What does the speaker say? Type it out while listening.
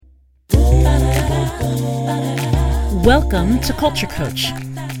Welcome to Culture Coach,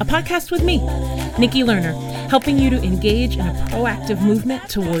 a podcast with me, Nikki Lerner, helping you to engage in a proactive movement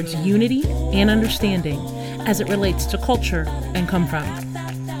towards unity and understanding as it relates to culture and come from.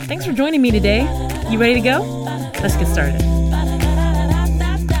 Thanks for joining me today. You ready to go? Let's get started.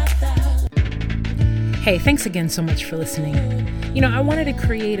 Hey, thanks again so much for listening. I wanted to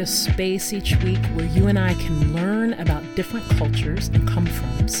create a space each week where you and I can learn about different cultures and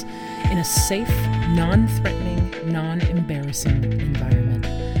come-froms in a safe, non-threatening, non-embarrassing environment.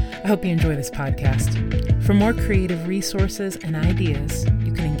 I hope you enjoy this podcast. For more creative resources and ideas,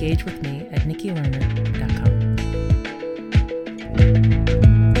 you can engage with me at nikkilerner.com.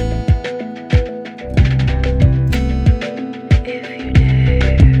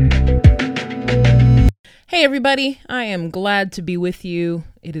 Hey everybody, I am glad to be with you.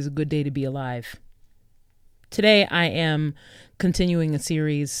 It is a good day to be alive. Today I am continuing a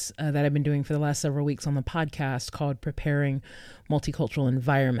series that I've been doing for the last several weeks on the podcast called Preparing Multicultural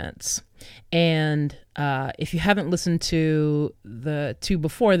Environments. And if you haven't listened to the two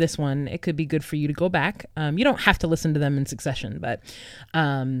before this one, it could be good for you to go back. You don't have to listen to them in succession, but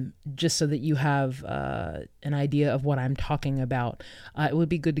just so that you have an idea of what I'm talking about, it would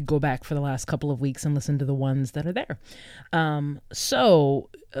be good to go back for the last couple of weeks and listen to the ones that are there.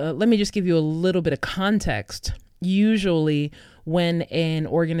 So let me just give you a little bit of context. Usually when an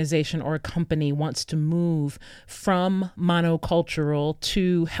organization or a company wants to move from monocultural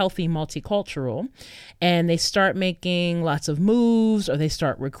to healthy multicultural, and they start making lots of moves, or they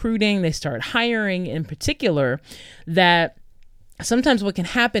start recruiting, they start hiring in particular, that sometimes what can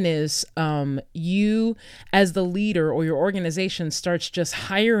happen is you as the leader or your organization starts just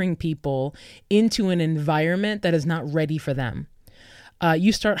hiring people into an environment that is not ready for them.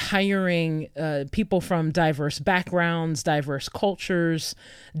 You start hiring people from diverse backgrounds, diverse cultures,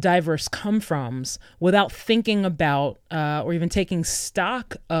 diverse come-froms without thinking about or even taking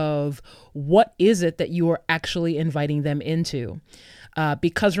stock of what is it that you are actually inviting them into.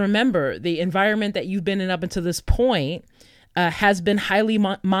 Because remember, the environment that you've been in up until this point has been highly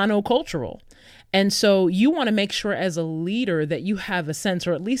monocultural. And so you want to make sure as a leader that you have a sense,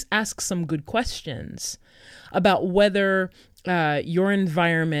 or at least ask some good questions about whether your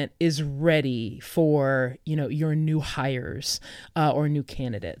environment is ready for, your new hires or new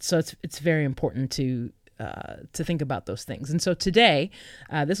candidates. So it's very important to think about those things. And so today,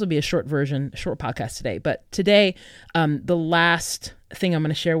 this will be a short podcast today. But today, the last thing I'm going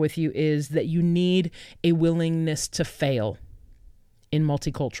to share with you is that you need a willingness to fail in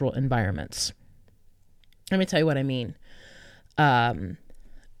multicultural environments. Let me tell you what I mean.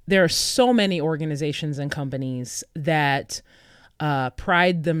 There are so many organizations and companies that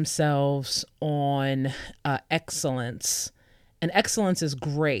pride themselves on excellence, and excellence is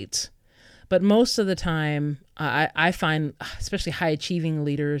great. But most of the time, I find, especially high-achieving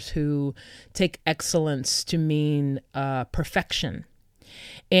leaders who take excellence to mean perfection.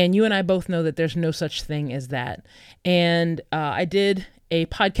 And you and I both know that there's no such thing as that. And I did a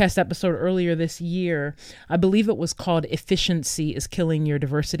podcast episode earlier this year. I believe it was called Efficiency is Killing Your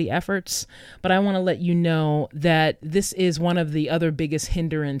Diversity Efforts. But I want to let you know that this is one of the other biggest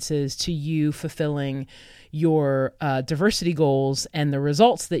hindrances to you fulfilling your diversity goals and the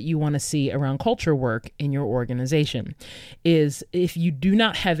results that you want to see around culture work in your organization, is if you do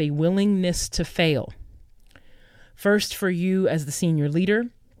not have a willingness to fail. First, for you as the senior leader,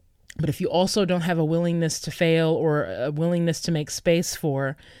 but if you also don't have a willingness to fail or a willingness to make space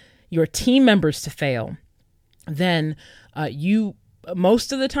for your team members to fail, then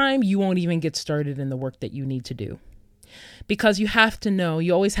most of the time, you won't even get started in the work that you need to do. Because you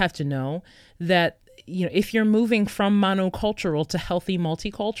always have to know that, if you're moving from monocultural to healthy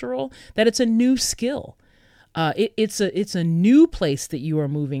multicultural, that it's a new skill. It's a new place that you are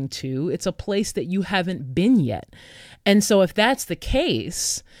moving to. It's a place that you haven't been yet. And so if that's the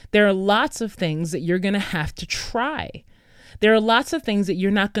case, there are lots of things that you're going to have to try. There are lots of things that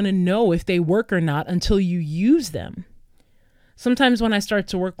you're not going to know if they work or not until you use them. Sometimes when I start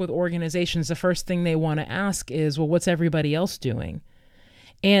to work with organizations, the first thing they want to ask is, well, what's everybody else doing?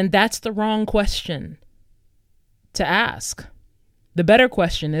 And that's the wrong question to ask. The better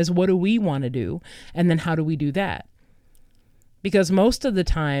question is, what do we want to do? And then how do we do that? Because most of the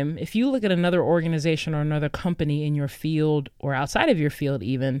time, if you look at another organization or another company in your field or outside of your field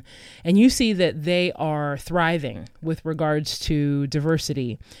even, and you see that they are thriving with regards to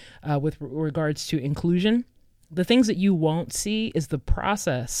diversity, with regards to inclusion, the things that you won't see is the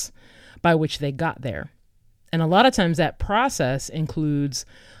process by which they got there. And a lot of times that process includes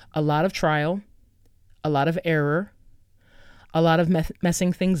a lot of trial, a lot of error, a lot of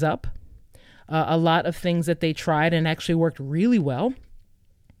messing things up, a lot of things that they tried and actually worked really well.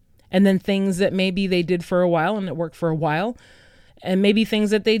 And then things that maybe they did for a while and it worked for a while. And maybe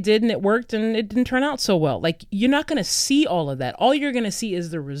things that they did and it worked and it didn't turn out so well. Like, you're not going to see all of that. All you're going to see is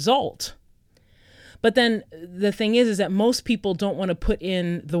the result. But then the thing is that most people don't want to put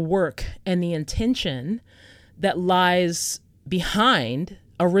in the work and the intention that lies behind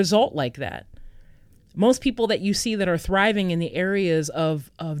a result like that. Most people that you see that are thriving in the areas of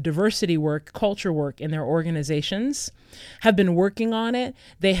diversity work, culture work in their organizations have been working on it.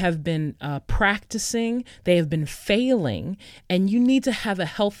 They have been practicing. They have been failing. And you need to have a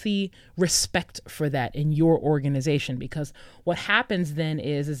healthy respect for that in your organization, because what happens then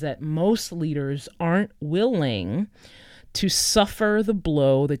is that most leaders aren't willing to suffer the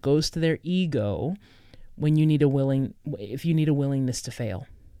blow that goes to their ego if you need a willingness to fail.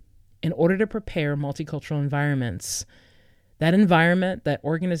 In order to prepare multicultural environments, that environment, that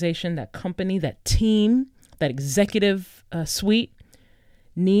organization, that company, that team, that executive suite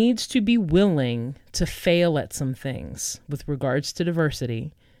needs to be willing to fail at some things with regards to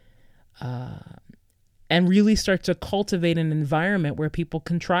diversity, and really start to cultivate an environment where people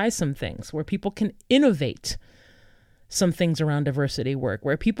can try some things, where people can innovate some things around diversity work,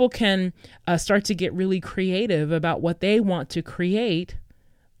 where people can start to get really creative about what they want to create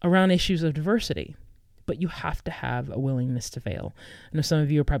around issues of diversity. But you have to have a willingness to fail. I know some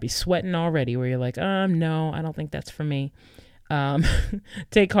of you are probably sweating already where you're like, no, I don't think that's for me.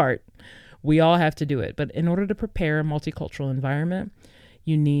 Take heart. We all have to do it. But in order to prepare a multicultural environment,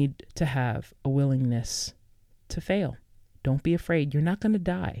 you need to have a willingness to fail. Don't be afraid. You're not going to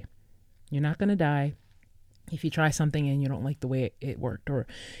die. You're not going to die if you try something and you don't like the way it worked, or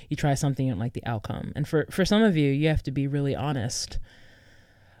you try something and you don't like the outcome. And for some of you, you have to be really honest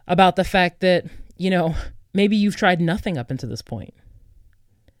about the fact that, maybe you've tried nothing up until this point.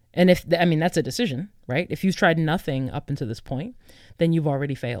 And that's a decision, right? If you've tried nothing up until this point, then you've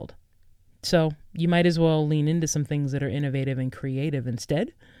already failed. So you might as well lean into some things that are innovative and creative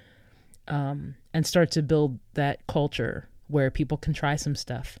instead, and start to build that culture where people can try some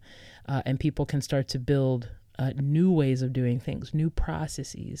stuff, and people can start to build new ways of doing things, new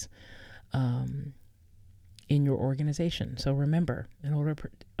processes, in your organization. So remember, in order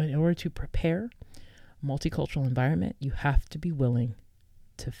to prepare a multicultural environment, you have to be willing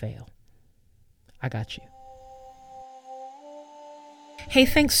to fail. I got you. Hey,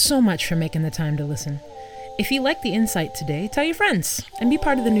 thanks so much for making the time to listen. If you like the insight today, tell your friends and be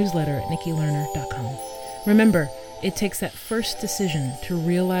part of the newsletter at nikkilerner.com. Remember, it takes that first decision to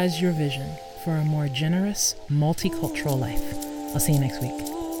realize your vision for a more generous, multicultural life. I'll see you next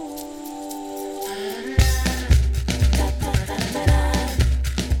week.